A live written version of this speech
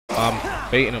I'm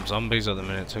beating up zombies at the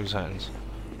minute. 2 seconds.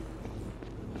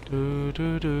 Do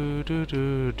do do do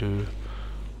do do.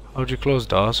 How'd you close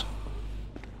doors?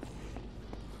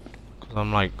 Because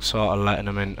I'm like sort of letting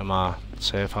them into my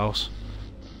safe house.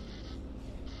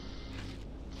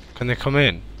 Can they come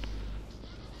in?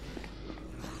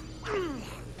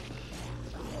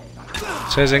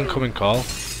 It says incoming call.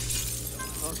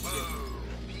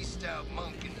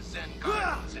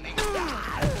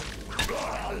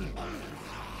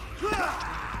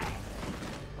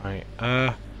 Right,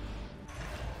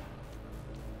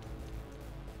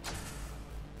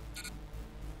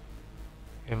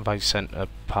 invite sent a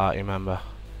party member.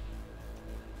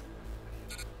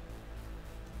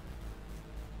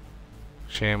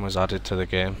 Shane was added to the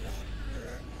game.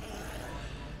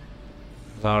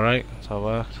 Is that alright? Has that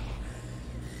worked?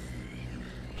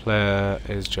 Player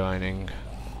is joining.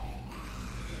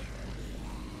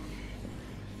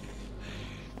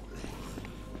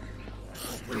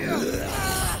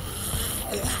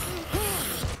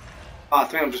 I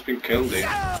think I've just been killed here.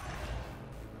 What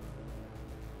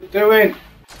are you doing?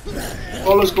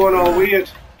 All is going all weird.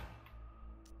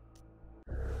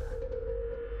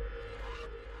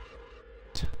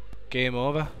 Game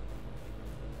over.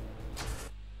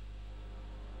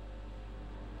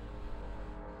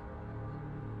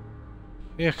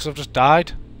 Yeah, because I've just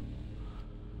died.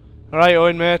 Alright,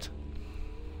 Owen, mate.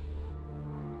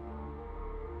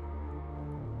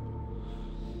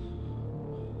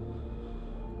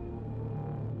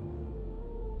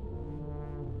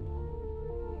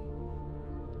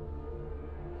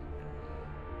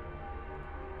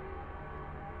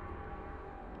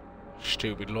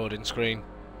 Stupid loading screen.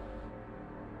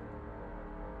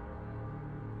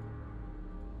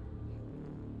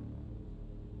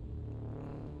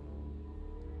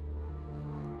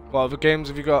 What other games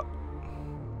have you got?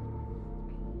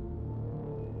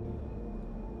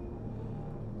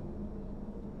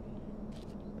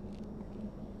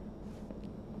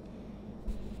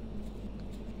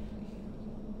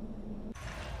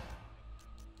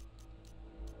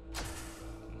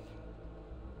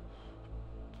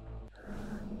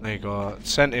 There you go.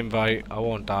 Sent invite. I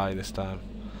won't die this time.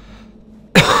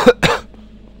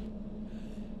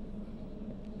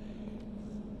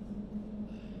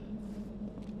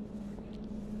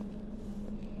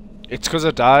 It's because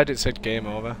I died. It said game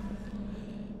over.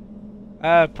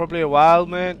 Probably a while,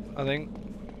 mate. I think.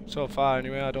 So far,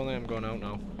 anyway. I don't think I'm going out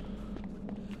now.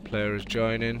 Player is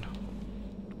joining.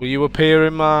 Will you appear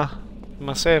in my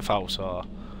safe house or?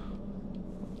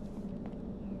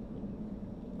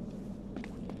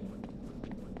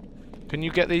 Can you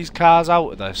get these cars out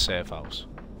of their safe house?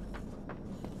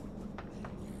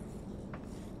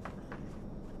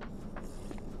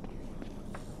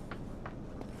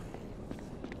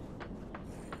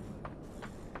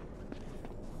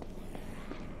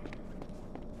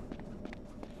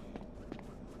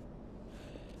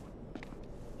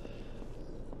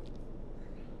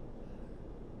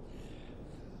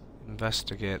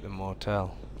 Investigate the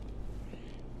motel.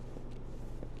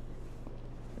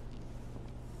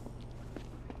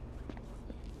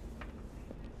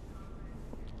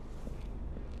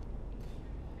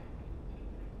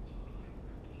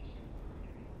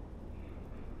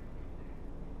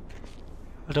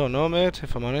 I don't know, mate,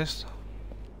 if I'm honest.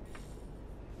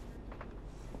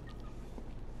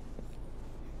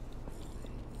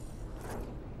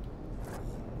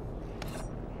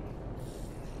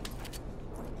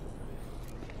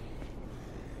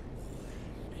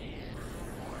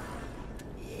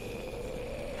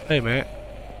 Hey, mate.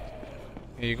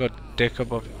 Yeah, you got dick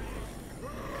above.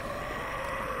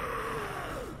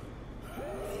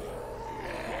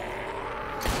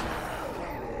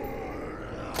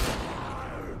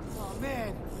 Oh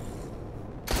man.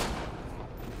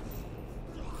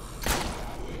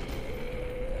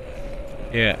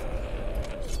 Yeah.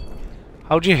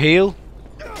 How'd you heal?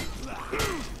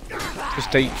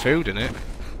 Just eat food, innit?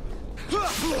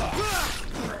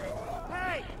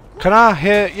 Can I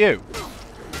hurt you?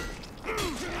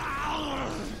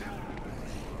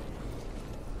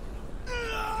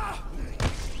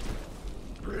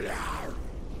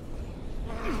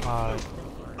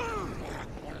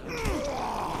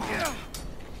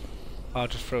 I'll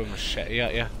just throw a machete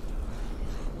at you.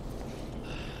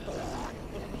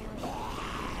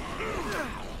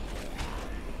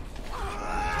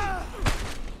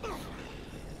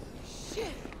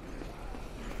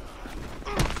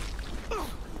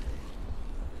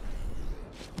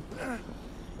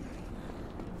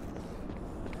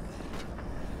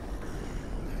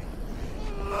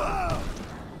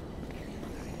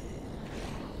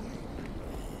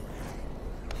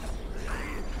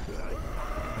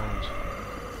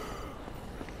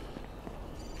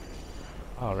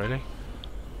 Oh, really?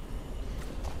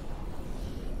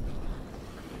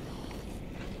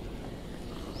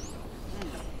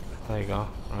 There you go.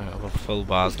 Right, I've got full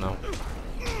bars now.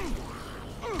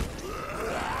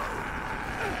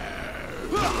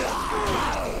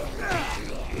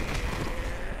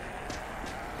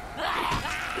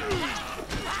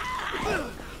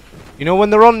 You know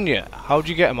when they're on you, how do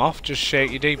you get them off? Just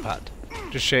shake your D-pad.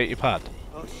 Just shake your pad.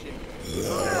 Oh shit.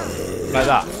 Like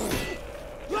that.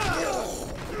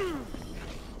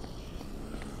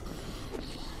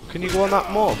 Can you go on that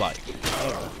motorbike?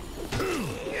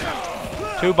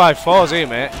 2x4s here,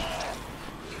 mate.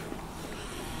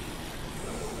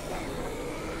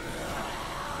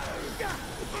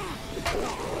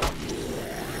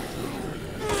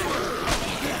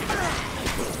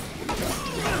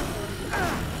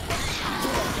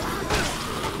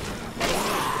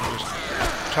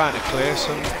 Trying to clear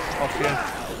some off you.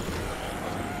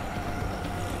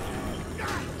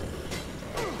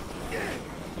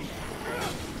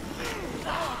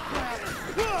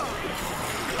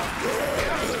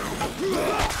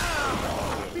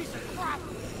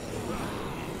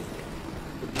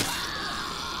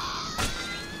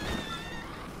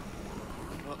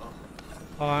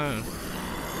 Oh, I am.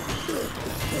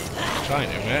 Trying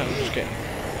to, mate. I'm just getting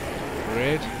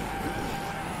worried.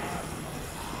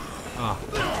 Ah.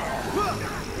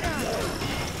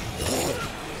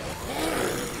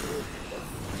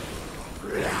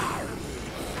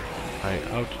 Right,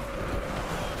 out.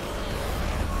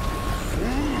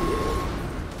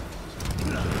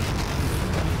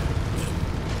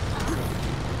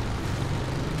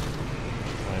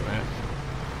 Right, mate.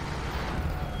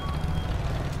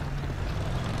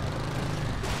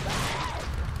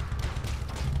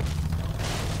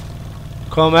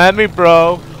 Come at me,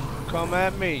 bro. Come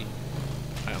at me.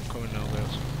 Right, I'm coming now,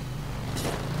 Wales.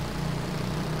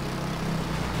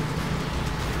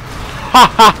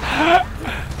 Ha ha!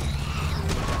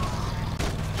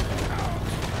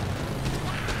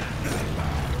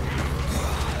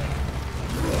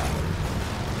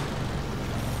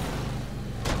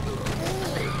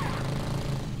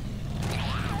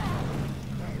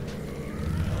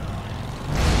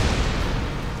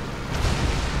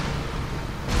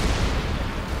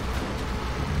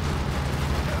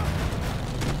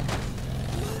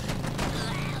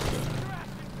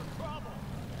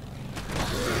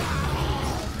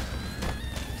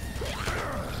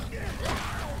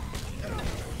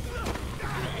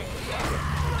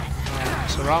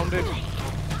 Surrounded.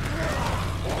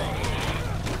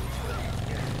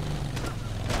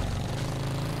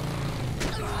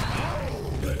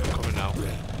 Coming now.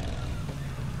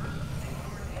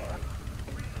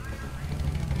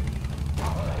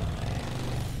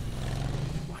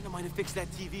 Why don't I fix that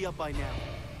TV up by now?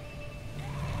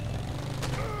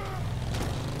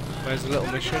 Where's the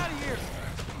little mission?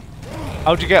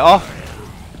 How'd you get off?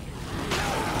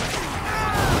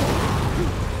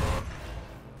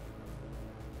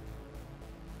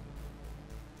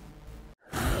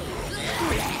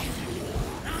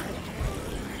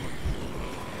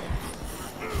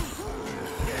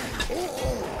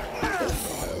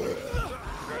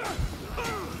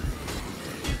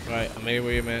 Right, I'm here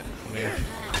with you, mate. I'm here.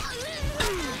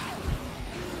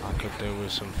 I could do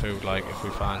with some food, like, if we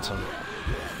find some.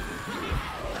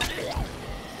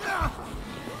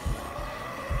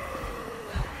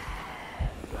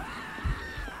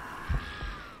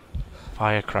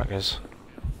 Firecrackers.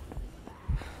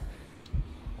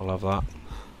 We'll have that.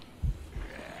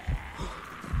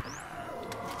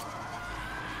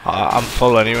 I'm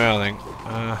full anyway, I think.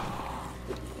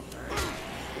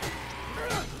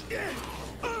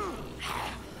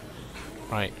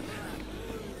 Right.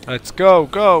 Let's go,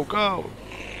 go, go!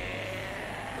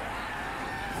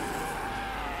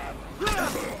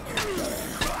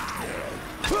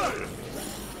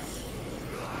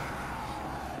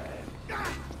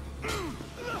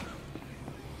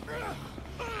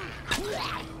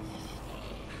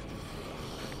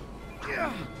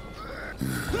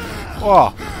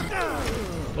 Whoa!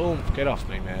 Boom, get off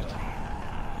me, mate.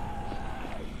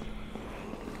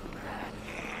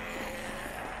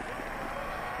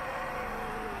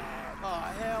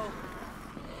 Oh hell!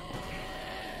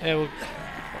 Yeah, well,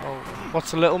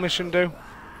 what's the little mission do?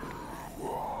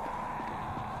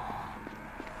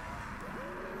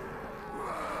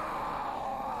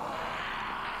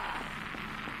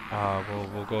 Ah,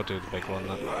 we'll go do the big one.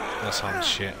 That sounds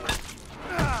shit.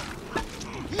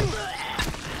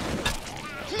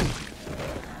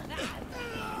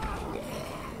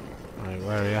 Right,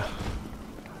 where are you?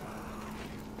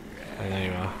 There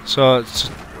you are. So, it's...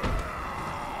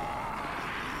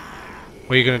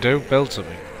 what are you going to do? Build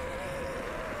something?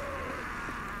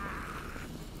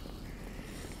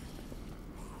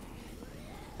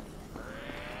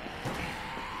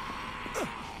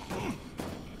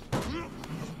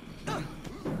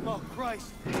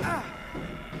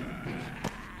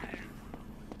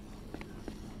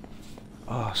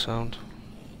 Oh, sound.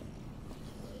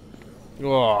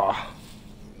 Oh.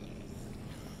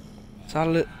 Is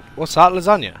that what's that,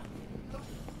 lasagna?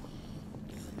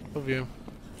 Love you.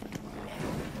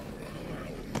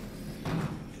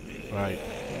 Right.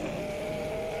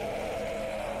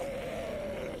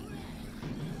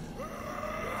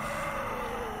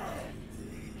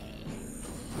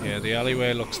 Yeah, the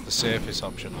alleyway looks the safest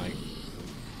option, like.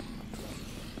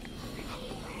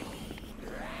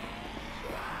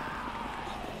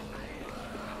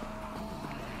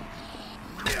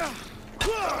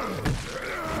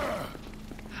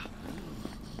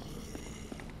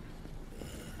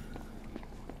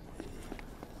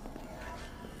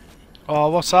 Oh,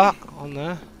 what's that on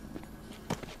there?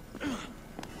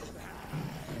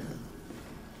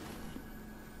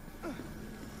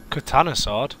 Katana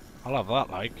sword. I'll have that,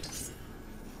 like.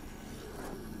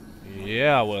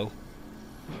 Yeah, I will.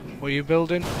 What are you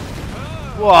building?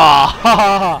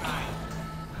 Wow!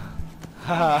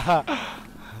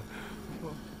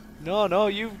 No,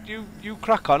 you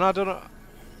crack on. I don't know.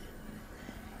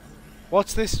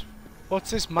 What's this?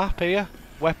 What's this map here?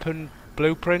 Weapon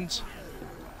blueprints.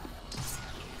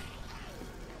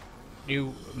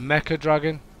 New mecha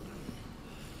dragon.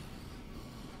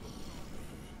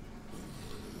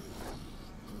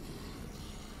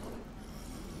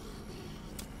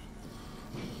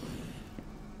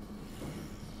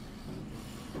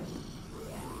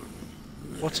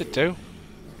 What's it do?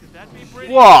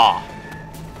 Whoa!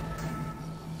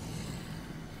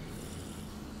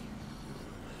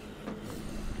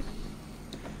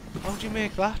 How'd you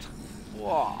make that?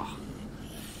 Whoa!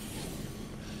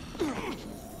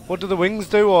 What do the wings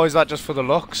do, or is that just for the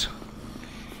looks?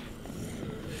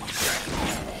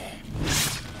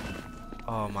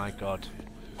 Oh my god.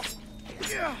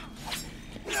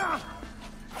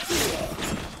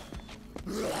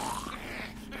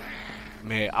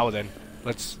 Mate, out then.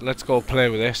 Let's go play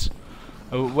with this.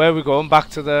 Where are we going? Back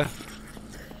to the...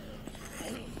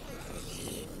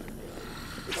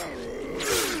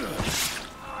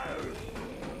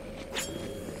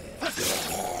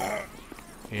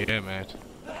 Yeah, mate.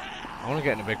 I want to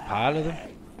get in a big pile of them.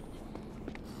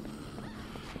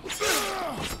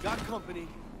 Got company.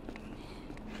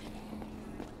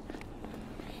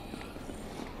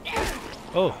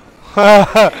 Oh.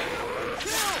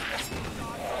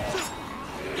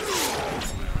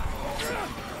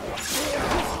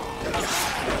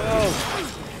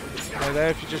 Hey there,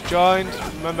 if you just joined,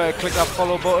 remember to click that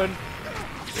follow button.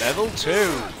 Level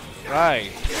 2.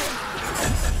 Right.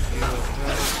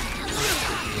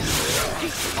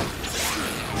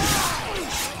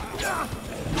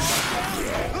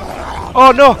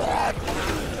 Oh no!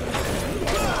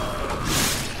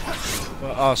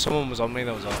 Oh, someone was on me,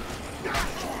 that was all.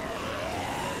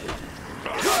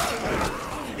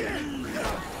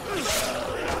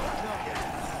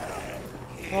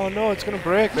 Oh no, it's gonna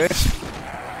break this.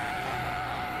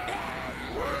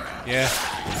 Yeah.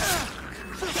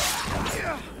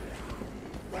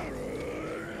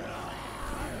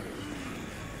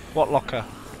 What locker?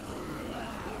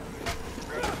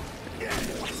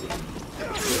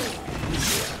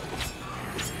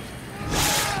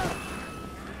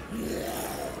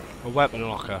 A weapon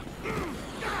locker.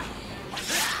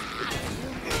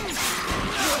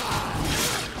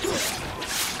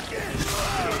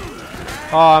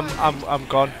 Oh, I'm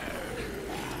gone.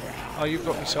 Oh, you've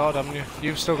got my sword, haven't you?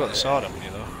 You've still got the sword, haven't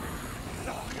you, though?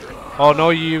 Oh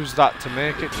no, you used that to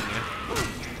make it, didn't you?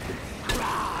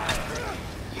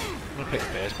 I'm gonna pick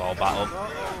the baseball bat up.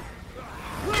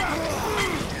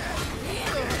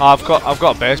 Oh, I've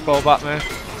got a baseball bat, mate.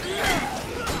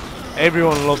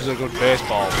 Everyone loves a good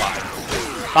baseball bat.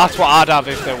 That's what I'd have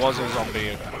if there was a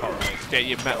zombie. Get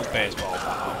your metal baseball bat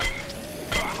out.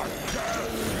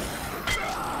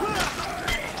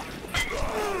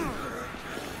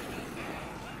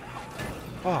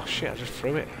 Oh shit, I just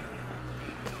threw it.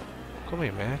 Come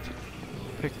here, mate.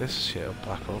 Pick this shit up,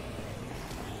 back up.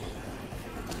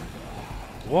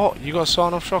 What? You got a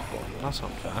sawn-off shotgun? That's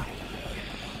not fair.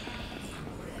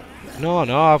 No,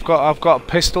 I've got a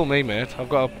pistol, me, mate. I've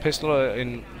got a pistol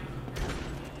in...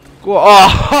 Go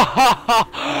on.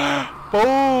 Oh!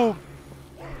 Boom!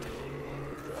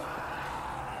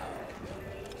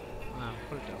 Wow,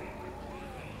 put it down.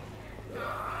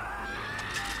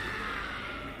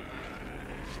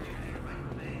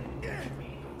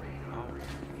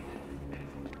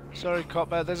 Sorry,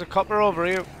 copper. There's a copper over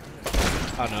here.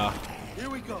 Oh no. Here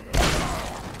we go.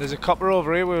 There's a copper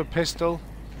over here with a pistol.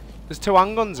 There's 2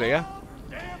 handguns here.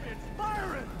 Damn, it's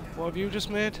firing. What have you just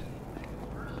made?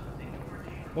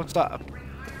 What's that?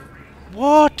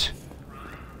 What?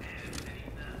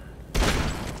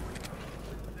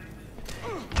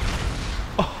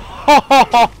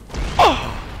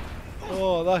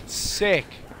 Oh, that's sick.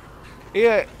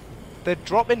 Yeah, they're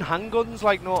dropping handguns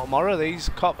like no tomorrow, these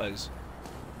coppers.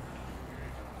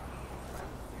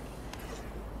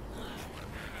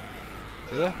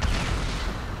 Yeah.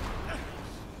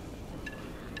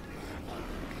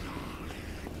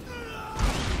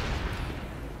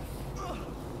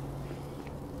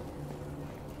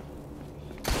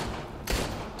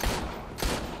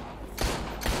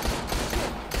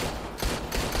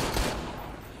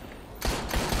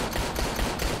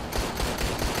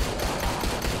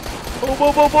 Boom,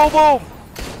 boom, boom, boom, boom!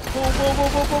 Boom, boom, boom,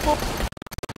 boom, boom, boom!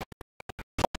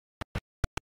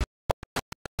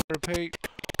 Repeat.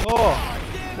 Oh!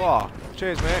 Wow.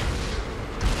 Cheers, mate.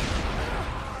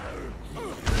 Come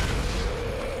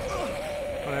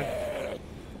on in.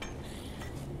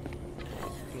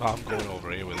 Oh, I'm going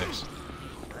over here with this.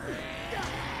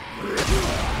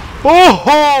 Boom!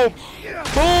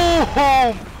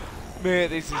 Boom! Mate,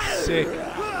 this is sick.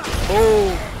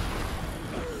 Boom!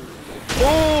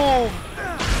 Boom!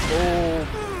 Boom!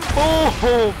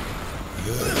 Boom!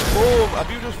 Boom! Have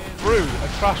you just threw a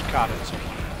trash can at someone?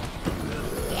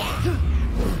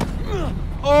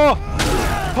 Oh!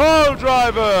 Pole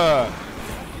driver!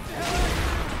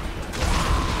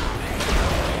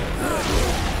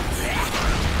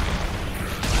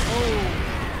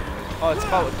 Oh, it's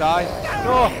about to die.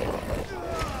 No!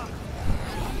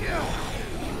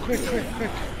 Quick, quick,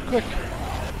 quick, quick!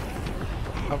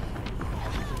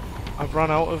 I've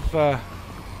run out of,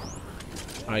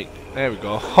 Right, there we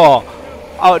go. Oh,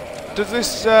 does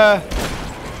this,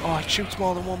 Oh, it shoots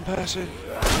more than one person.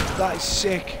 That is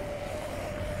sick.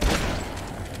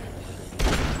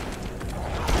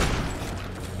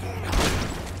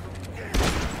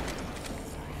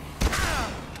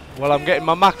 Well, I'm getting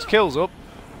my max kills up.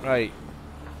 Right.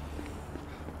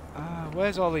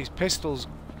 Where's all these pistols?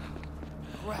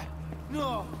 Crap.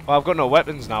 No. Well, I've got no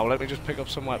weapons now. Let me just pick up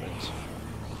some weapons.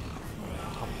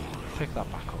 I'll pick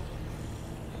that back up.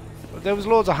 But there was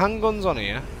loads of handguns on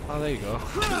here. Oh, there you go.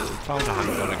 Found a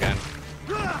handgun again.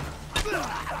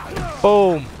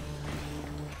 Boom.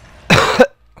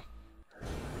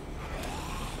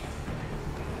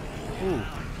 Ooh.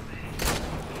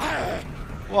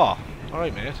 What?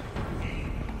 Alright, mate.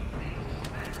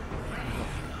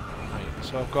 Right,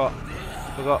 so I've got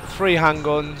 3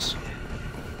 handguns.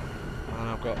 And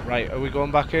I've got, right, are we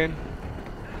going back in?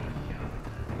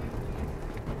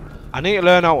 I need to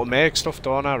learn how to make stuff,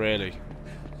 don't I, really?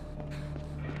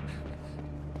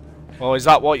 Or is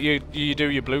that what you do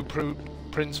your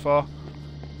blueprints for?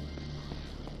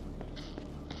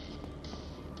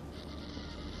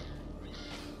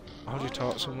 How do you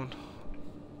talk to someone?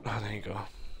 Oh, there you go.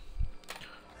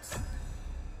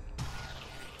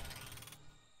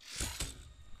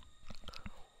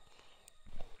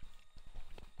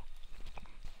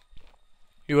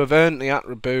 You have earned the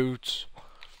attributes.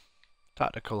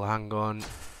 Tactical handgun.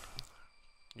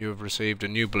 You have received a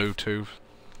new Bluetooth.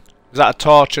 Is that a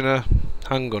torch and a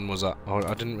handgun, was that? Oh,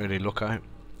 I didn't really look at it.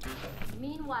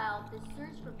 Meanwhile, the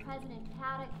search for President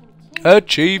Paddock continues.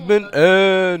 Achievement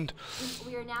earned!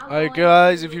 Alright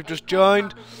guys, if you've just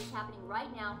joined.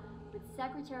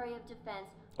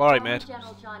 Alright mate.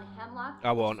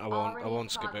 I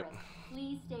won't skip it.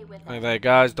 Hey there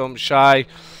guys, don't be shy.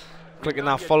 Clicking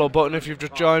that follow button if you've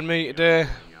just joined me today.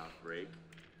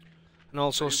 And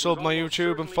also sub my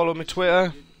YouTube and follow me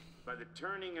Twitter. By the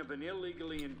turning of an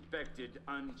illegally infected,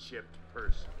 unchipped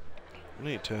person. I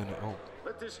need to turn it on.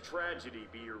 Let this tragedy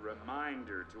be a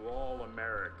reminder to all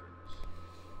Americans.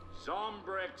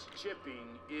 Zombrex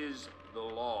chipping is the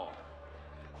law.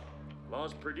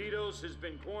 Los Perdidos has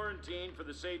been quarantined for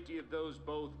the safety of those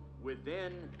both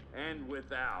within and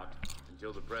without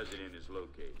until the president is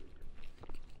located.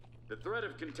 The threat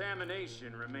of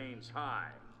contamination remains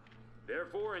high.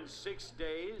 Therefore, in 6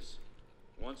 days,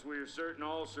 once we are certain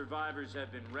all survivors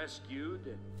have been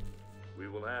rescued, we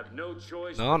will have no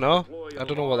choice but to deploy I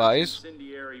don't know what that is.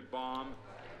 Incendiary bomb,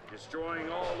 destroying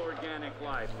all organic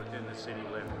life within the city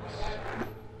limits.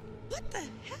 What the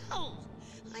hell?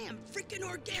 I am freaking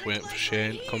organic. Just waiting for life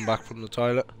Shane right to come here. back from the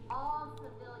toilet. All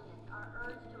civilians are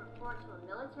urged to report to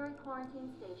a military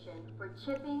quarantine station for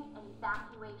chipping and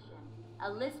evacuation. A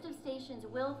list of stations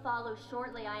will follow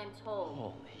shortly, I am told.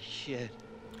 Holy shit.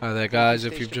 Hi there guys,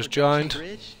 if you've just joined.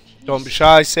 Don't be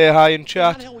shy, say hi in How the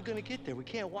chat. hell are we gonna get there? We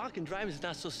can't walk and drive. It's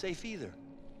not so safe either.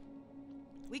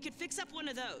 We could fix up one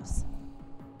of those.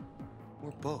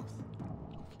 Or both.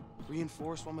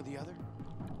 Reinforce one with the other.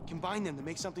 Combine them to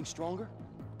make something stronger.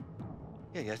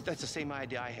 Yeah, that's the same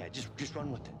idea I had. Just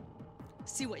run with it.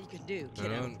 See what you can do,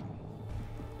 kiddo.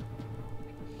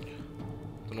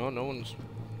 No,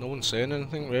 no one's saying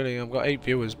anything really. I've got 8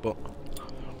 viewers, but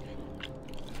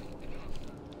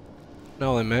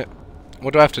no then, mate.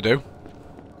 What do I have to do?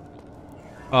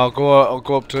 I'll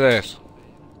go up to this.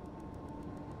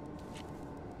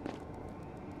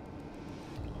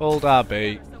 Hold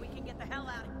RB. So we can get the hell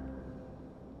out of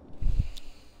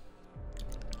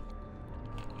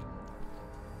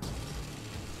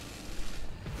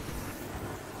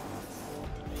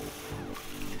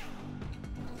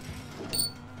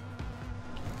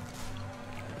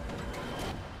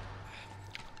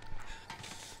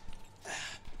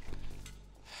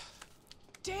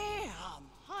Damn,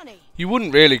 honey. You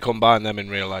wouldn't really combine them in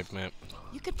real life, mate.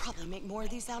 You could probably make more of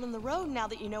these out on the road now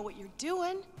that you know what you're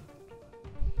doing.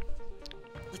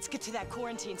 Let's get to that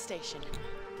quarantine station.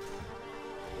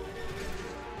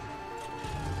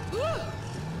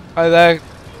 Hi there,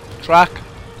 Track.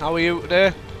 How are you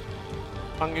today?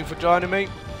 Thank you for joining me.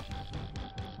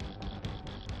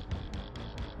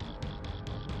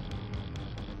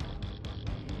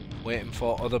 Waiting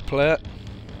for other player.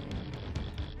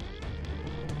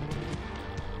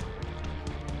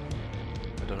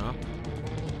 I don't know.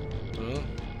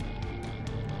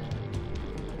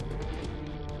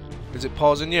 Is it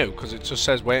pausing you? Because it just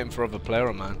says waiting for other player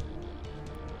on mine.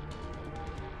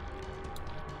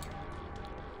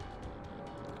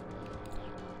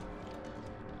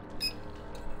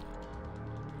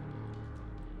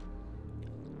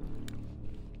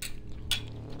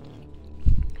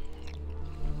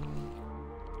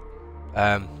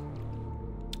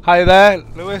 Hi there,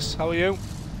 Lewis. How are you?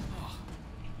 Oh,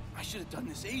 I should have done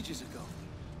this ages ago.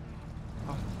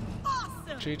 Awesome.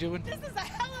 What are you doing? This is a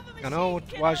hell of a machine, I know.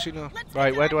 kiddo. Why is she not? Let's Right,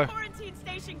 get to where do that I? quarantine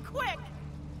station quick.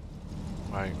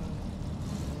 Right.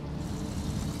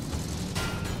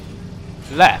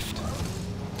 Left.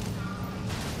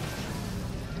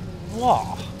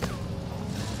 What?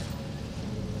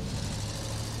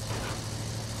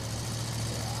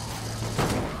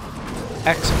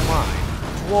 X and Y.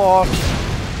 What?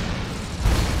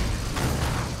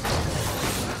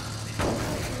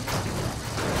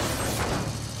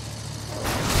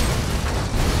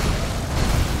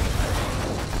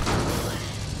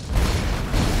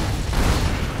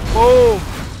 Boom!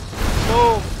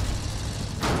 Boom!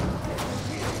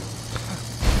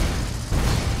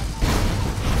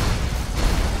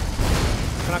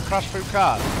 Can I crash through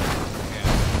cars?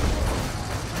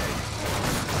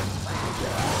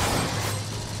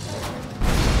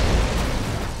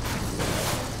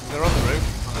 They're on the roof.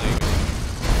 Oh, there you go.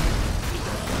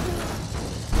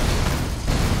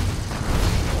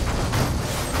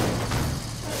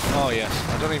 Oh yes,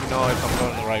 I don't even know if I'm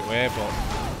going the right way, but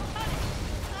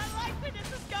I like where this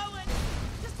is going.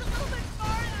 Just a little bit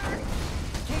farther.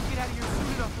 Can't get out of your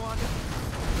suit enough, Wanda.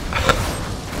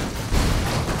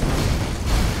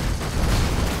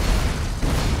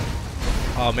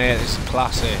 oh man, this is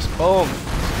classic. Boom!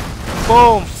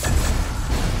 Boom!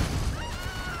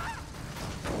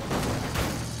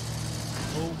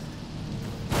 Oh.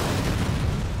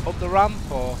 Up the ramp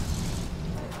or?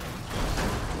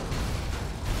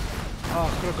 Oh, I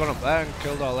could have gone up there and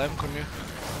killed all them, couldn't you?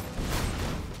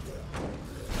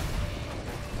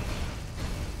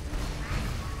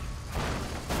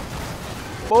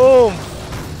 Boom!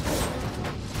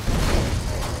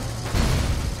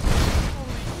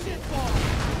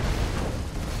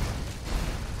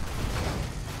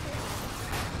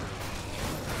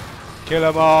 Kill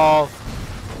them all! So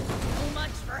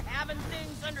much for having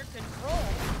things under control.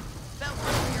 Felt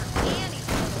like your Annie.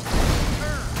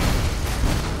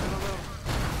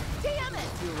 Damn it!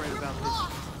 Feel right We're about this.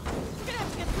 blocked. We're gonna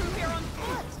have to get through here on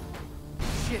foot.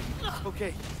 Shit.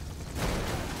 Okay.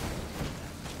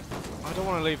 I don't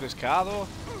want to leave this car though.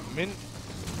 Mint.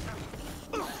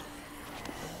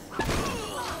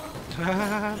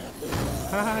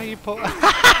 You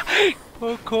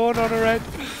put corn on her head.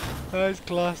 That's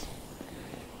class.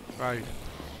 Right.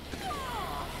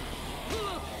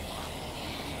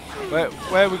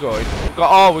 Where are we going? We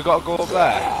got to go up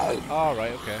there. Oh,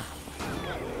 right, okay.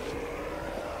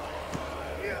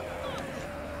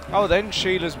 Oh, then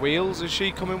Sheila's wheels. Is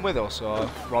she coming with us or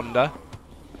Rhonda?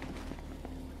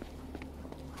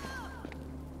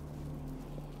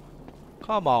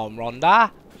 Come on,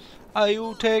 Rhonda. Are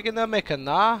you taking the mick and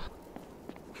that?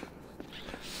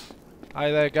 Hi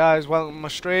there, guys. Welcome to my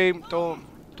stream. Don't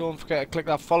forget to click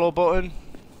that follow button.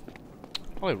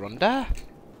 Oh, Rhonda.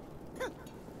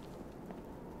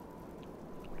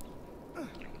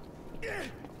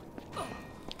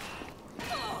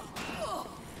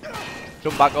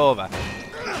 Jump back over.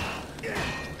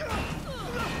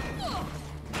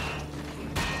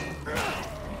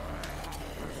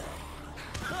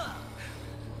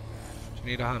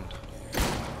 you need a hand?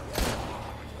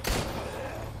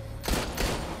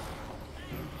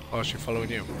 Oh, is she following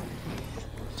you?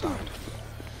 Side.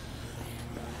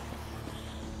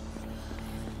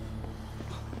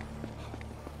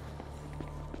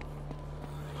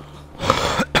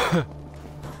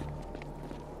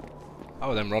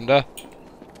 Oh, then Rhonda.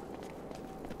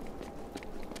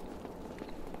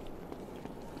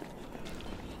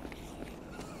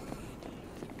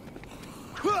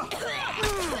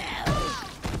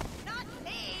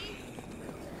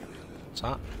 What's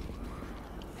that?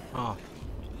 Oh.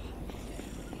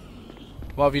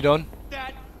 What have you done?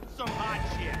 That's some hot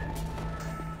shit.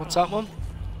 What's that one?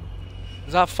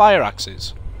 Is that fire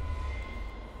axes?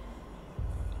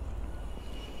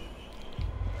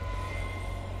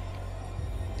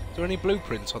 Is there any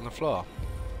blueprints on the floor?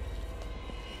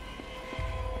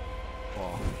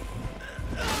 Oh.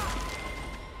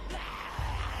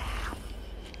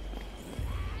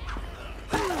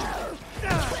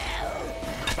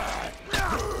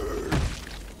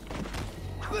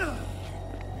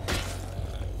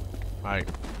 Right.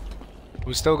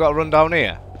 We still got to run down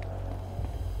here?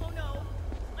 Oh no,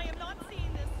 I am not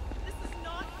seeing this. This is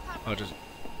not happening. Oh, just...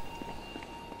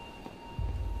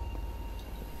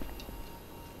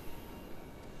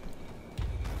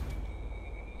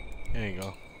 There you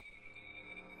go.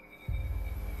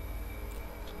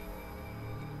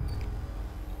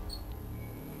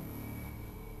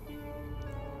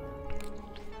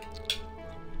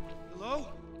 Hello?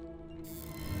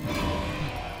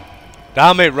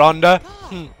 Damn it, Rhonda! I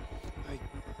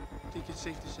think it's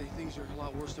safe to say things are a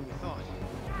lot worse than we thought. What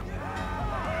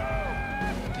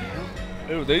the hell?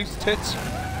 Ooh, these tits.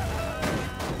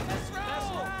 Let's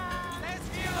roll! Let's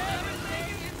feel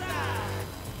everything inside!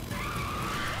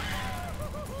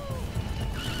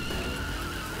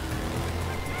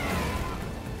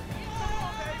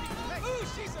 Ooh,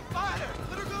 she's a fighter!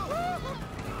 Let her go!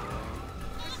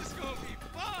 This is gonna be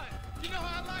fun! You know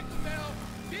how I like to battle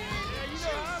big, yeah, you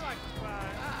know how I like to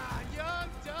fight. Ah, young,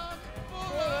 dumb, full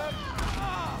of...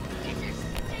 Ah! Get your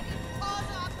stinking paws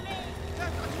off me! I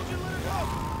told you to let her go!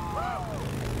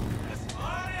 Let's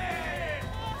party!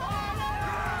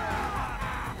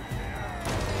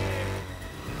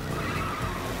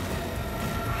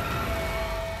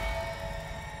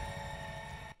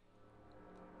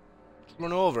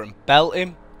 Run over and belt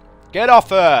him. Get off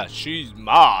her! She's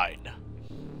mine!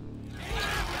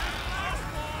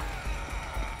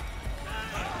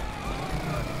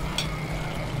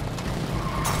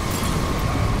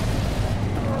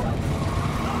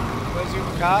 Where's your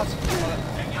cars?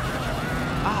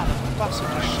 Ah, the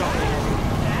passenger shot.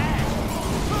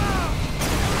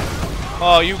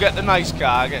 Oh, you get the nice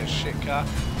car, I get a shit car.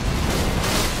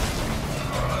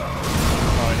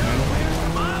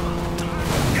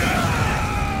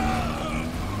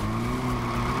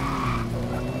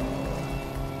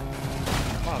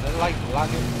 Oh, they're like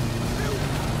lagging.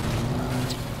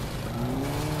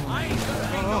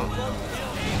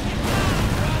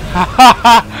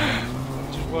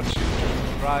 Just watch you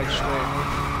ride straight.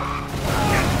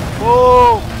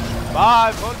 Whoa!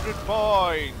 500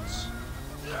 points!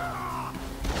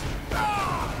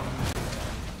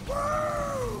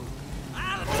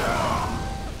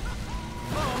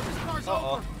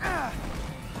 Uh-oh.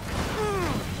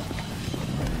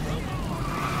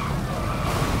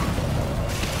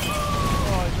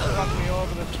 Oh, he just ran me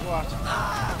over the twat.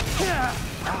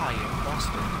 Ah, you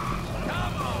bastard.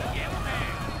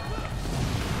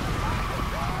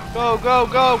 Go, go,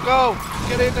 go, go!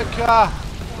 Get in the car!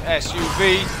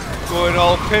 SUV, going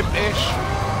all pimpish.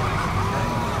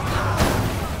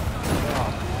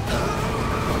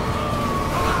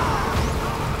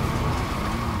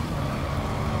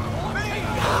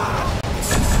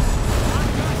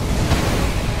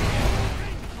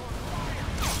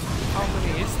 How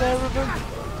many is there of them?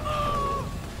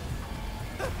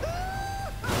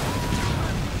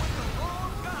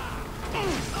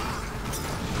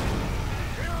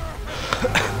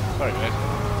 Sorry, mate.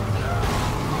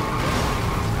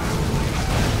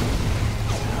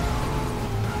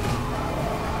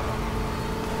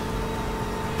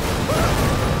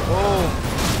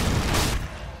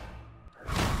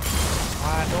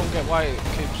 I don't get why it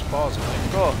keeps pausing.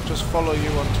 Like, go, just follow you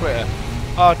on Twitter.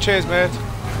 Oh, cheers, mate.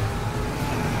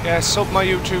 Yeah, sub my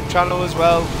YouTube channel as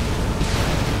well.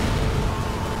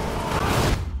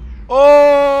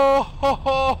 Oh! Ho,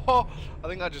 ho, ho. I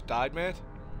think I just died, mate.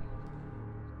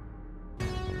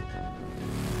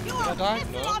 You I are die?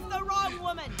 pissing No. off the wrong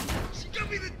woman! She got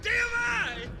me the damn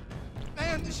eye!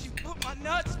 Man, did she put my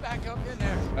nuts back up in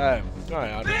there?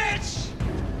 Alright, Bitch!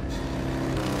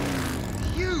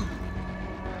 You!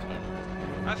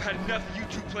 I've had enough of you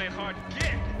two playing hard to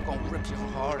get. I'm gonna rip your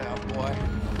heart out, boy.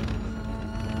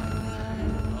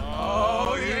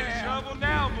 Oh, you're in trouble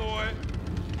now, boy.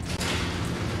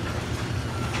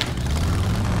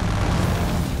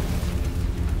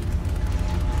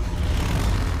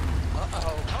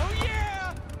 Uh-oh. Oh,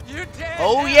 yeah! You're dead.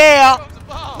 Oh, Now yeah! here comes the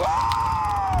ball.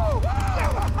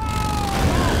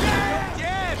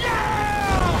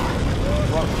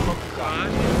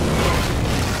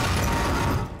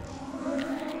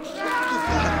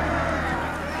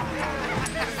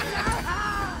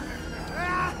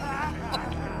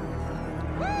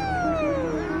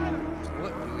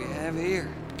 What do we have here?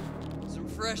 Some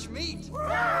fresh meat.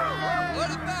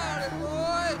 What about it,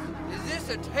 boys? Is this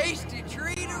a tasty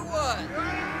treat or what?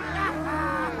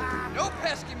 No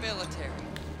pesky military.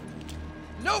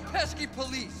 No pesky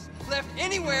police left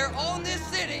anywhere on this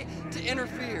city to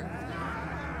interfere.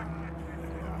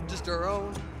 Just our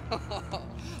own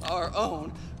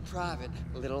private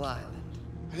little island.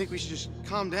 I think we should just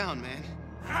calm down, man.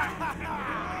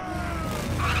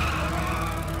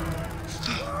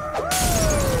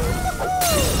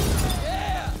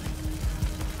 Yeah!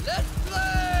 Let's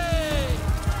play!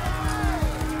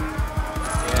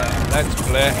 Yeah, let's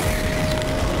play.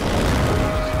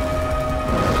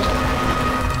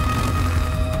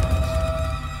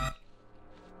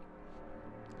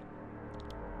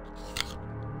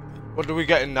 What are we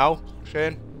getting now,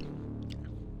 Shane?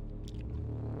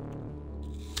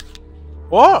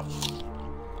 What?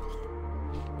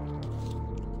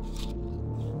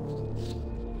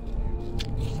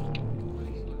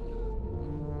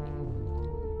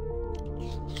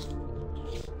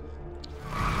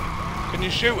 Can you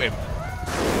shoot him?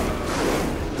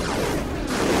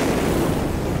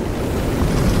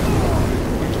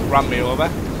 He just ran me over.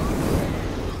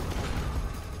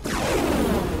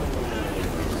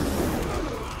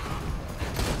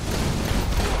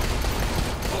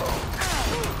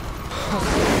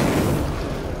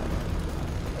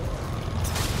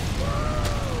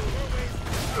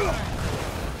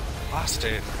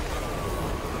 Bastard.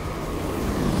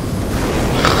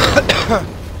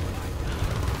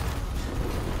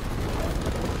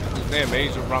 Near me,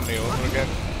 he's run me over again.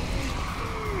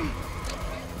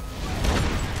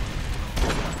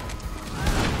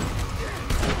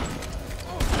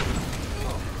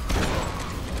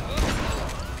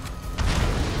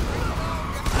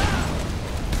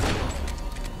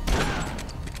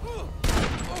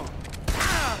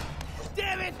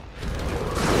 Damn it!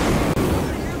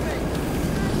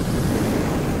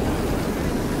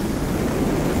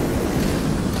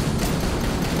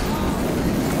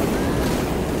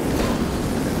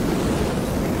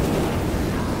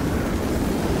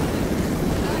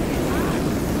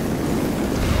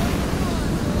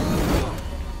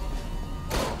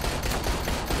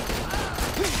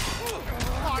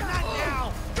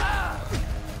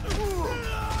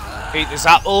 Eat this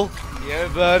apple. Yeah,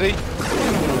 buddy.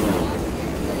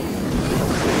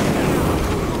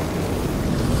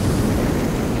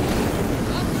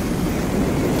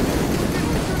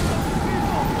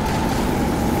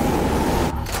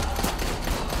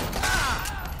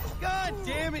 God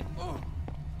damn it!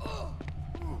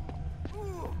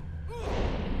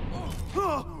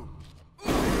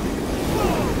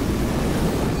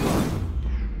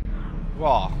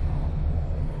 What?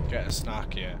 Get a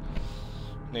snack, yeah.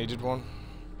 Needed one.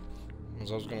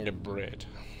 Because I was gonna get bread.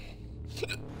 You're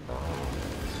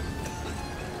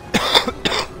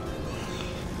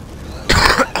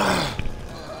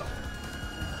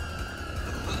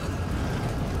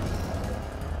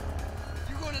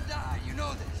going to die, you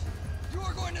know this. You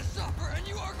are going to suffer and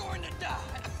you are going to die.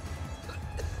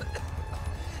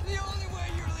 The only way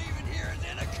you're leaving here is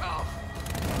in a coffin.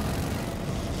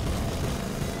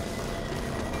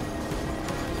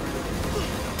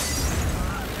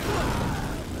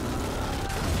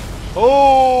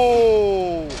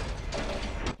 Oh!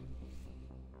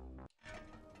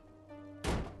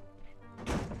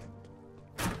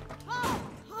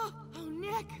 Oh,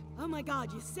 Nick! Oh my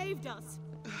God, you saved us.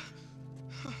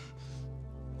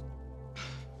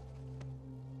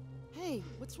 Hey,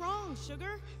 what's wrong,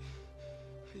 sugar?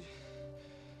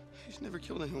 He's never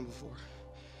killed anyone before.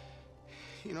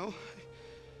 You know,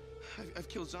 I've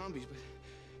killed zombies, but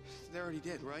they're already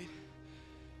dead, right?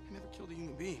 I never killed a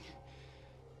human being.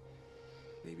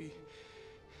 Maybe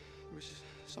there was just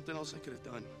something else I could have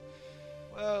done.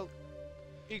 Well,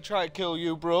 he tried to kill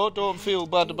you, bro. Don't feel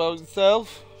bad about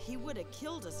yourself. He would have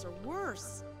killed us or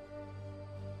worse.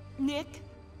 Nick,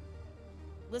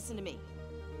 listen to me.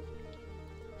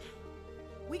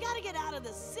 We gotta get out of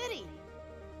the city.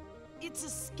 It's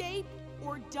escape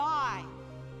or die.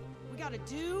 We gotta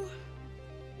do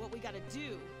what we gotta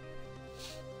do.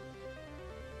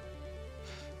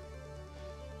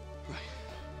 Right.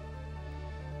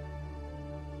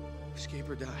 Escape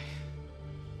or die.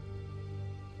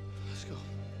 Let's go.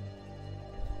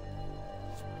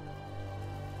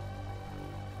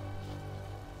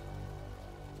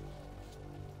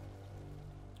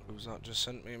 Who's that just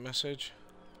sent me a message?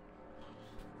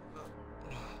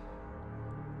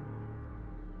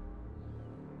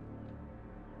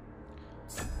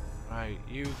 Right,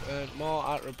 you've earned more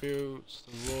attributes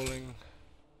than rolling.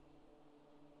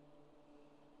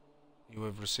 You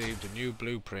have received a new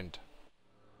blueprint.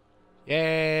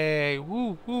 Yay!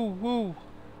 Woo, woo, woo!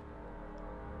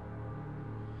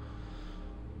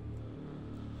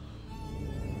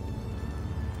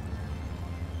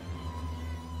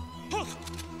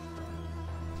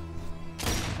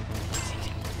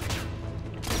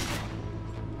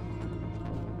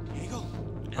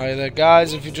 Hi there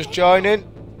guys, if you're just joining,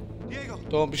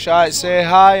 don't be shy to say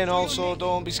hi, and also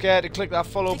don't be scared to click that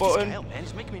follow button.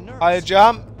 Hiya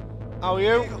Jam, how are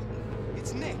you?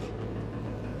 It's Nick.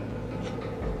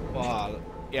 Wow,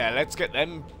 yeah, let's get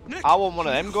them. I want one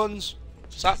of them guns.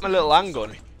 Sack my little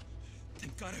handgun.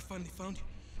 Thank God I finally found you.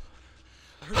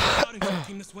 I heard the scouting crew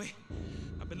came this way.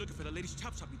 I've been looking for the lady's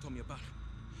chop shop you told me about.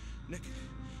 Nick,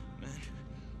 man,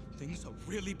 things are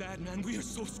really bad, man. We are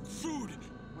so screwed.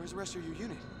 Where's the rest of your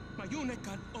unit? My unit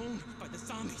got owned by the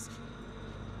zombies.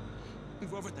 We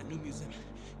were over at that new museum,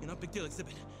 in our big deal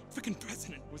exhibit. Freaking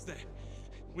president was there.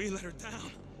 We let her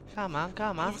down. Come on,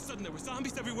 come All on. of a sudden there were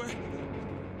zombies everywhere.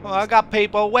 Oh, I got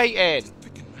people waiting.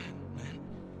 Freaking man.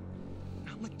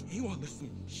 I'm like AWOL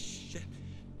listening. Shit.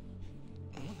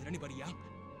 I won't let anybody out.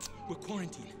 We're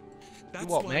quarantined. That's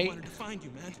what, why mate? I wanted to find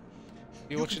you, man.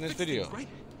 You watching this video? Things, right?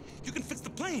 You can fix the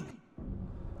plane.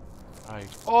 Right.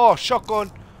 Oh,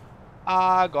 shotgun.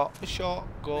 I got a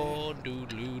shotgun. Doo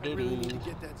doo doo doo.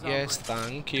 Yes,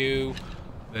 thank you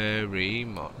very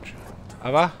much.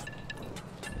 Have I?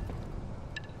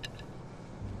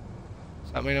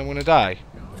 Does that mean I'm gonna die?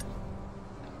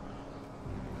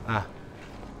 Ah.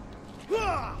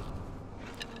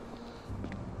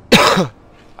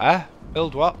 Ah?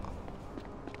 Build what?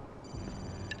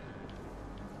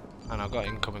 And I've got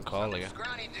incoming call here.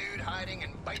 Scrawny dude hiding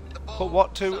and biting the bull. Put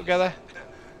what two together?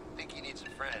 Think he needs a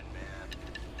friend, man.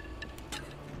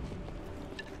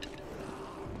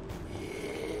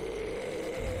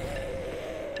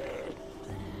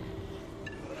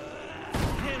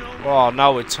 Oh,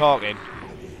 now we're talking.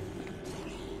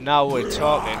 Now we're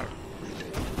talking.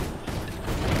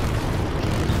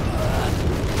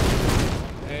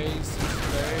 Ace of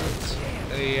spades.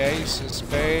 The ace of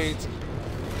spades.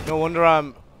 No wonder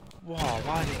I'm... Whoa,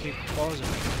 why do you keep pausing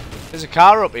me? There's a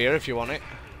car up here if you want it.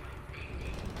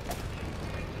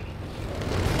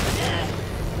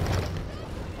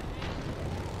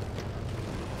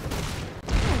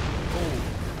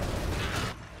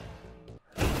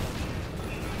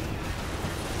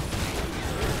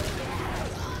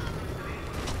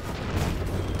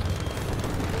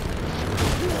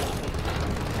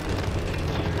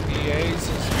 The ace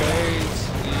of spades.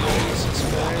 The ace of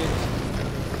spades.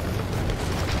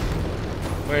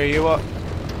 Where are you at?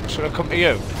 Should I come to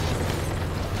you?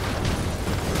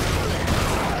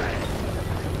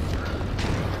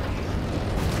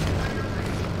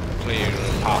 Clear the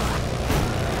path.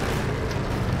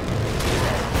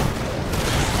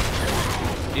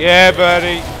 Yeah,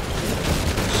 buddy.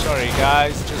 Sorry,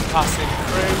 guys, just passing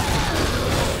through.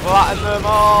 Flatten them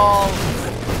all.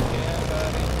 Yeah,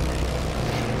 buddy.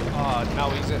 Oh, now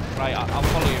he's it. Right, I'll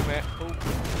follow you, mate. Oh.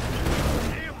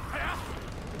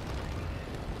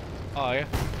 Oh, yeah.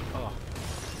 Oh.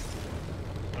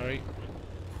 Sorry.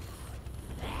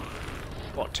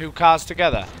 What, two cars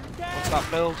together? What's that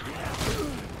build?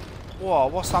 Whoa,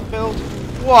 what's that build?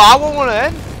 Whoa, I want one of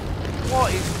them.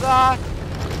 What is that?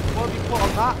 What have you put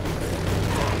on that?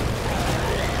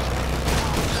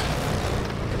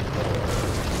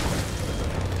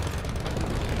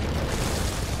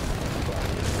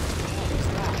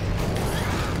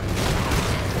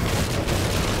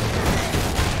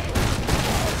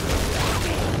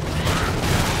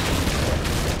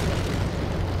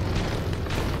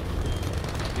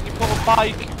 Can you put a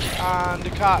bike and a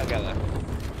car together?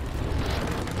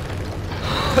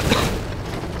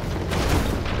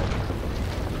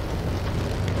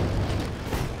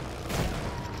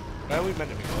 Where are we meant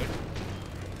to be going?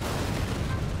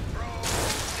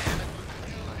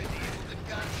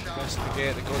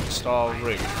 Investigate the gun store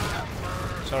room.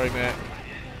 Sorry, mate.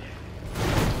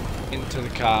 Into the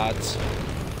cards.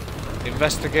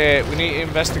 Investigate. We need to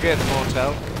investigate the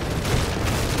motel.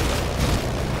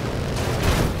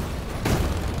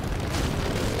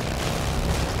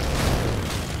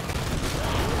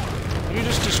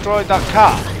 just destroyed that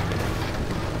car?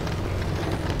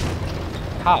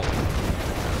 How?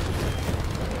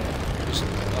 Just,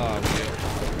 oh, yeah.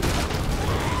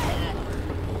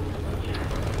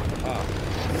 Oh.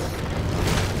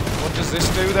 What does this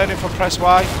do then if I press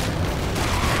Y?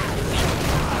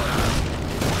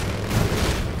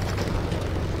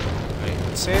 Right,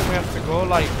 it's saying we have to go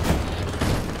like...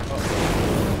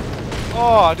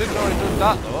 Oh, I didn't know it did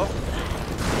that though.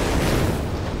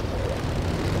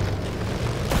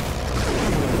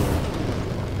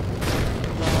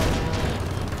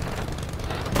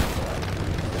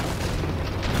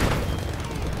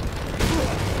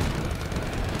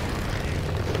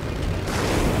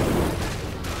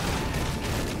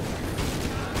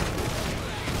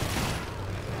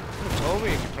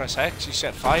 Press X, you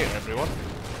set fire, everyone.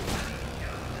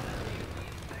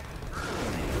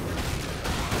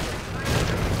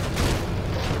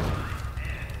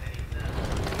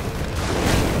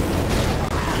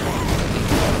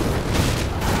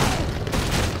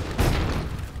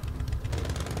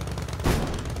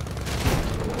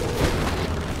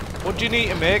 What do you need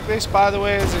to make this, by the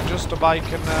way? Is it just a bike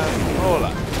and a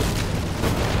roller?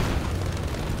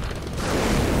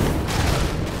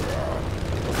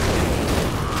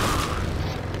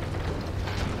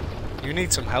 You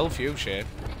need some health, you, Shane.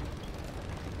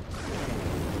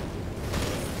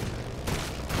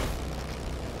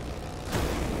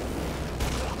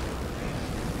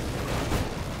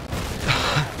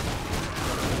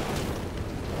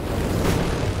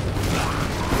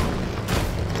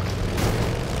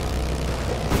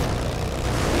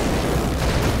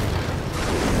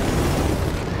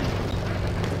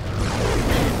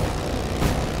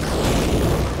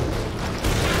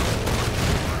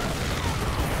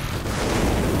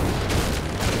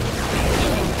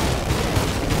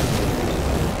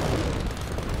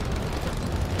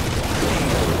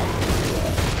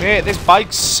 Mate, this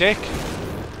bike's sick.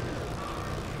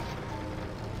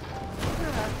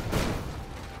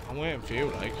 I'm waiting for you,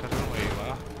 like, I don't know where you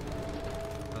are.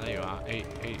 Oh, there you are,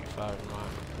 85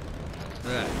 mark.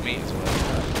 Yeah, me as well.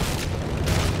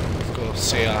 Let's go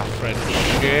see our friend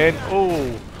Shane.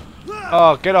 Oh!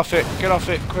 Oh, get off it,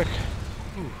 quick.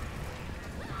 Ooh.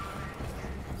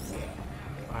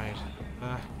 Right,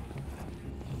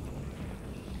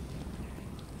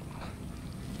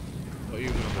 what are you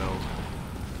gonna build?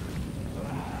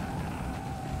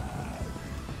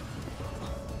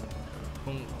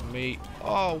 Me.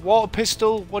 Oh, water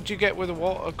pistol. What do you get with a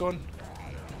water gun?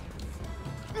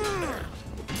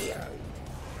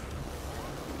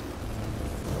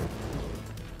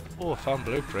 Oh, I found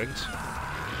blueprints.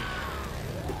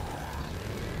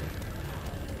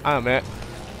 Ah, mate.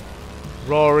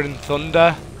 Roaring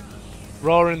thunder.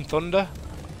 Roaring thunder?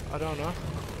 I don't know.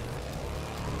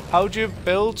 How do you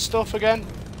build stuff again?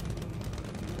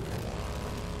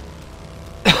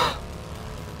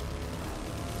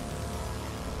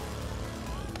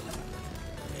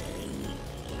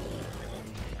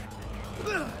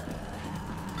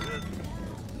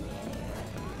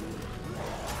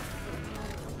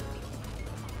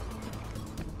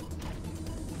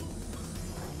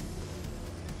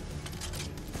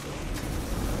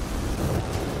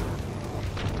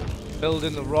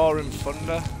 Building the roaring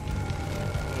thunder. I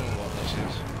don't know what this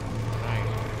is. Right.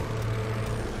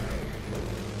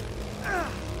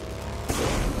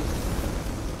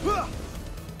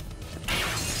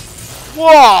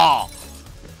 Whoa!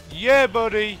 Yeah,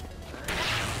 buddy.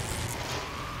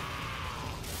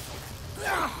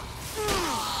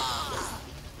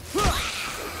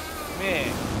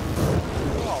 Man.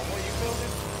 Whoa, what are you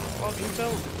building? What have you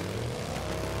built?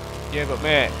 Yeah, but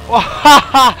mate.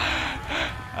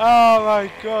 Oh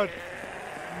my god.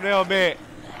 No, mate.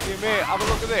 Hey, mate, have a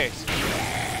look at this.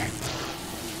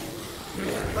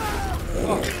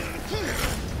 Oh.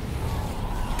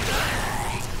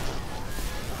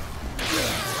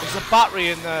 There's a battery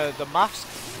in the mask.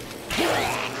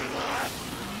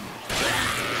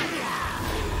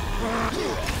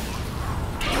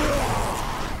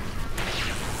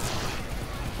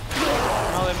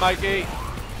 Well then, Mikey.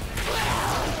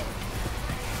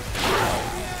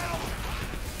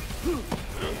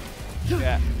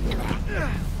 Yeah.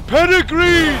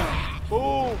 Pedigree!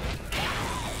 Boom!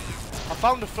 I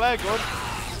found a flare gun,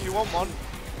 if you want one.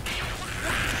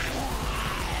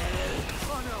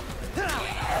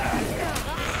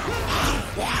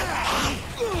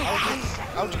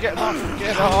 How'd you get him off?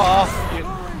 Get off, you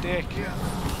dick.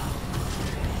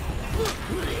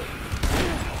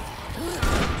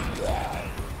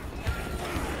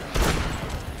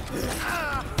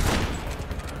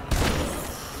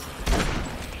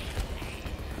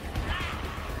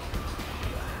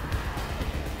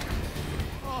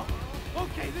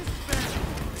 this is better.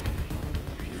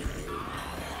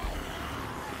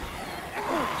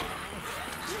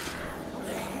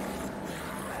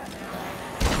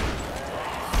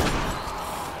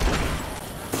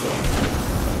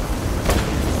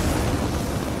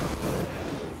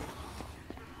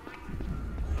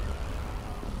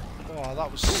 Oh,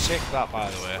 that was sick, that, by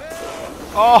the way.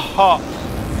 Oh,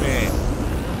 mate.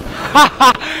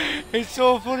 It's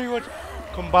so funny what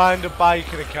combined a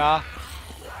bike and a car.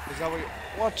 Is that what you...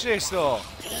 Watch this, though.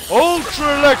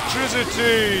 Ultra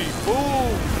electricity!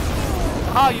 Boom!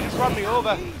 Ah, you just ran me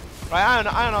over. Right, Iron,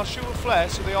 I'll shoot a flare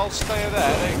so they all stay there.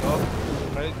 There you go.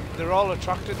 Right, they're all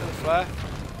attracted to the flare.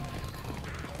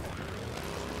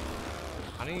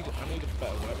 I need a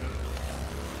better weapon.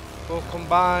 Both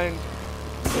combined.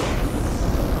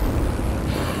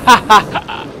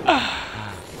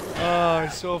 Oh,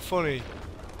 it's so funny.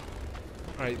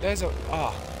 Right, there's a...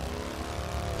 Ah.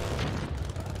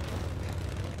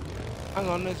 Hang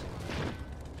on,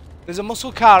 there's a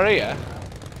muscle car here.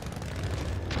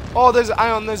 Oh,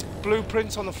 hang on, there's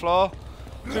blueprints on the floor.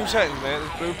 2 seconds, mate,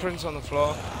 there's blueprints on the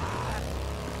floor.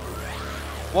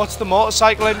 What's the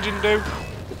motorcycle engine do?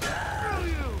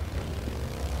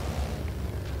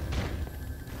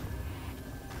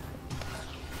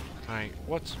 Right,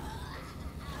 what's...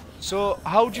 So,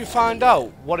 how do you find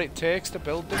out what it takes to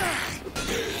build them?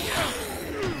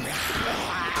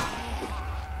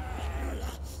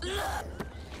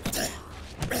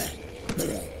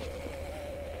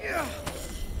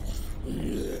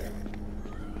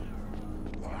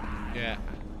 Yeah.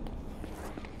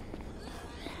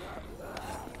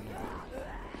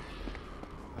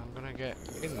 I'm gonna get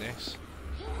in this.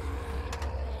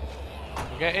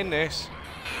 I'll get in this,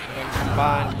 and then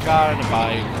combine car and a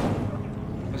bike.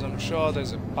 Because I'm sure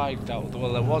there's a bike down.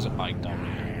 Well, there was a bike down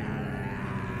here.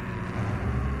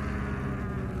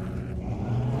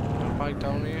 A bike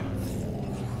down here?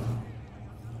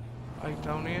 Bike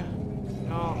down here?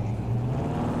 No.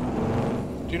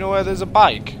 Do you know where there's a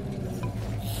bike?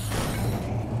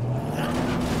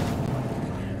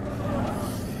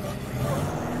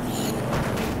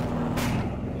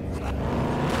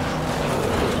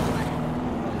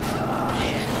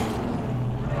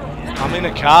 I'm in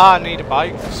a car, I need a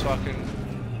bike so I can...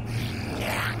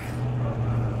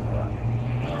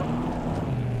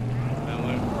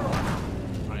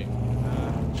 Right.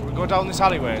 Should we go down this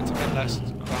alleyway? It's a bit less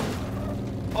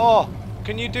crowded. Oh!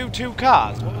 Can you do 2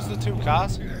 cars? What was the 2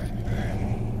 cars?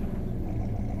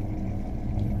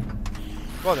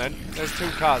 Go on then. There's 2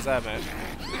 cars there, mate.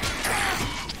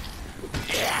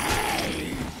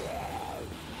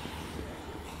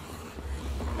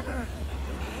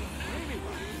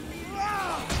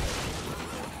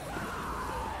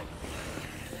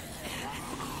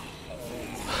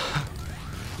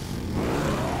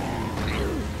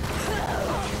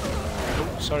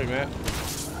 Sorry, mate.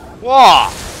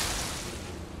 What?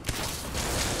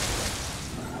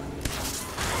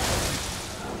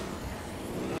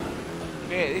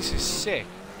 Mate, this is sick.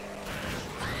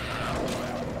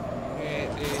 Mate,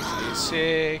 this is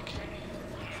sick.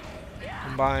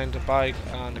 Combined a bike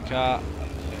and a car.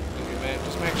 Mate,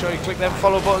 just make sure you click them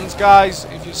follow buttons, guys.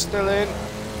 If you're still in,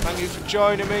 thank you for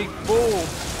joining me. Boom.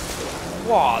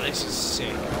 Wow, this is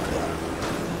sick.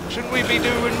 Shouldn't we be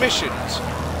doing missions?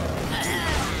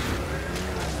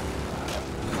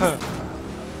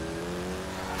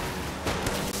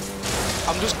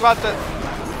 I'm just glad that...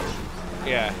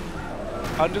 Yeah.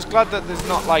 I'm just glad that there's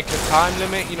not like a time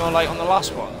limit, you know, like on the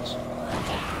last ones.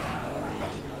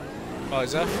 Oh,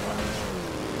 is there?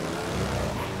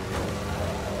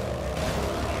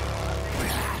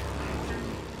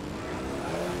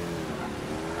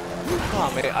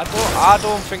 Oh, mate, I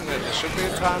don't think that there should be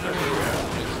a time limit.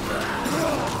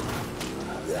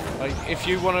 Like, if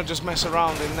you want to just mess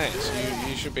around in this,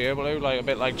 you should be able to, like a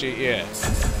bit like GTA.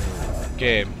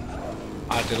 Game.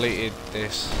 I deleted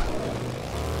this.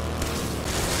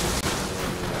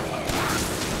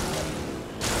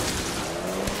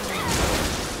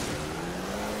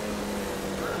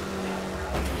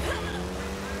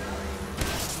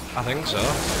 I think so.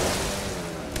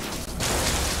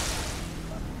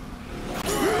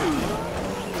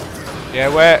 Yeah,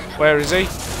 where is he?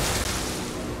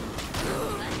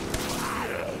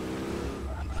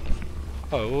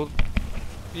 Oh, well,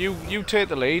 you take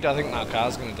the lead. I think that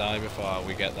car's gonna die before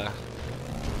we get there.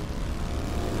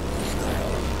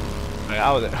 Right,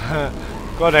 how is it?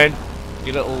 Go on in,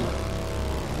 you little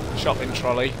shopping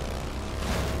trolley.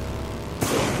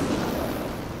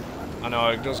 I know,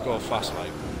 it does go fast,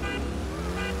 like.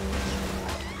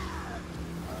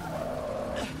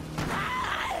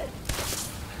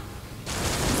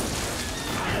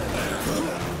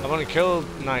 Come I've only killed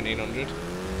 1900.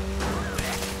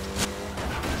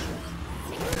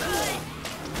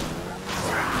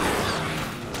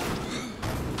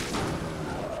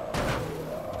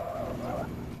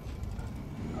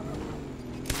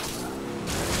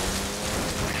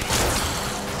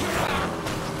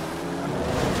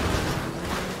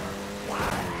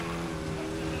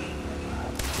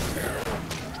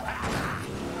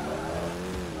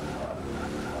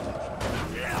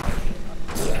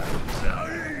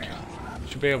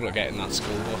 Be able to get in that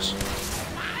school bus.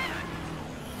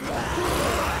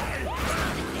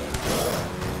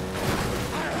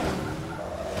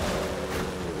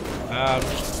 I'm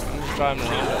just driving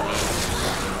around it.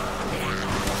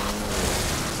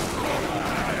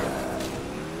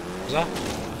 What's that?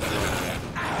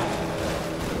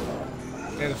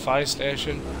 Near the fire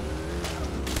station.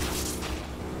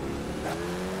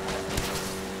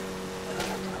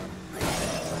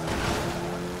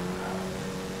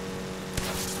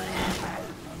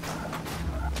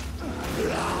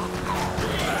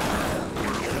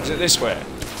 Is it this way?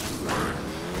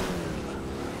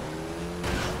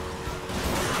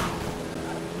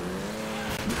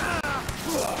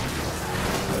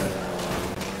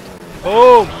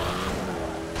 Boom!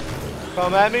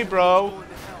 Come at me, bro.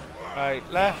 Right,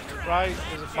 left, right,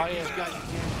 there's a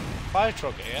fire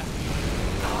truck here.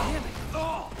 Damn it.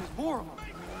 Oh, there's more of them.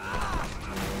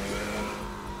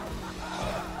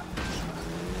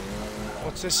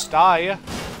 What's this star here?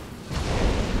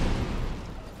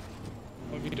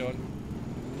 What have you done?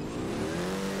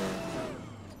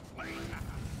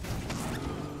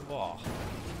 Whoa.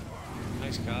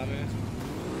 Nice car, man.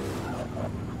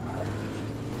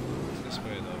 It's this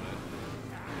way, though, man.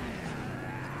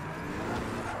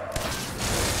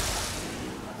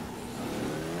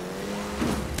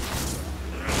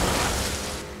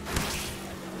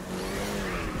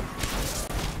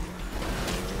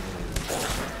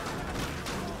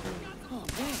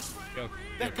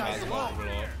 That guy's alive.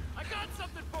 I got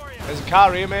something for you. There's a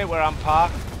car here, mate, where I'm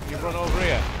parked. You run over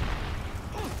here.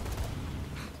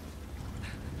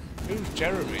 Who's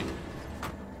Jeremy?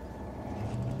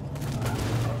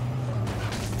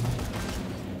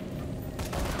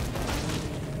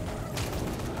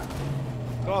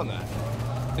 Go on there.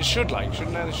 They should, like,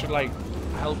 shouldn't they? They should, like,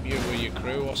 help you with your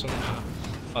crew or something.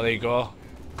 Oh, there you go.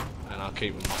 And I'll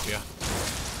keep them off you.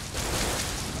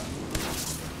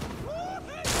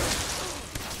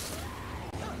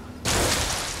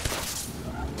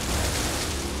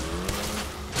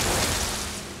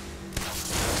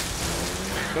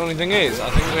 The only thing is, I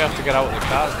think we have to get out of the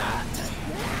cars now.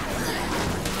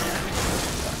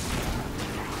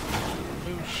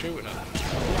 Who's shooting at us?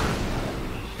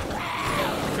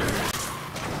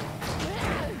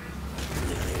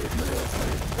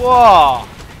 Whoa!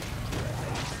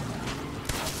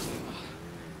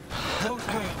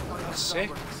 That's sick.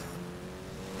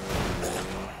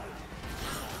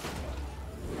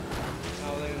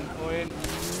 Now then, going.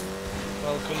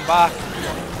 Welcome back.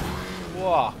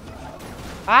 Whoa.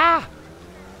 Ah!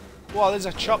 Whoa, there's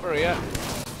a chopper here.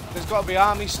 There's got to be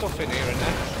army stuff in here, isn't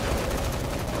there?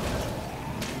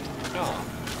 No.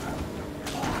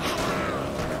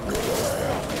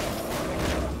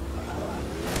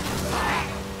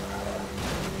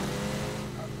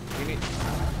 We need...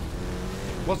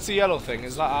 What's the yellow thing?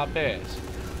 Is that our base?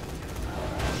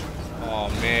 Oh,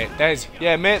 mate. There's...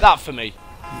 Yeah, make that for me.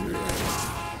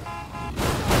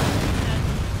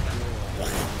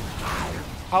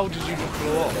 How did you just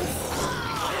blow up?